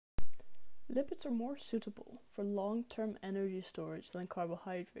Lipids are more suitable for long-term energy storage than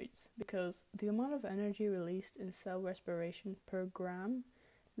carbohydrates because the amount of energy released in cell respiration per gram,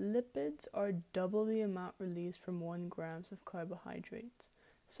 lipids are double the amount released from 1 gram of carbohydrates,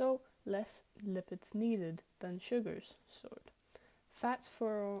 so less lipids needed than sugars stored. Fats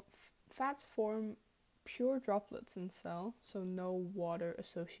form pure droplets in cell, so no water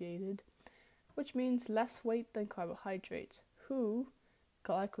associated, which means less weight than carbohydrates,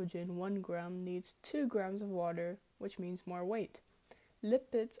 glycogen 1 gram needs 2 grams of water, which means more weight.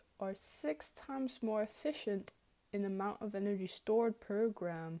 Lipids are 6 times more efficient in amount of energy stored per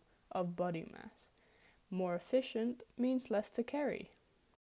gram of body mass. More efficient means less to carry.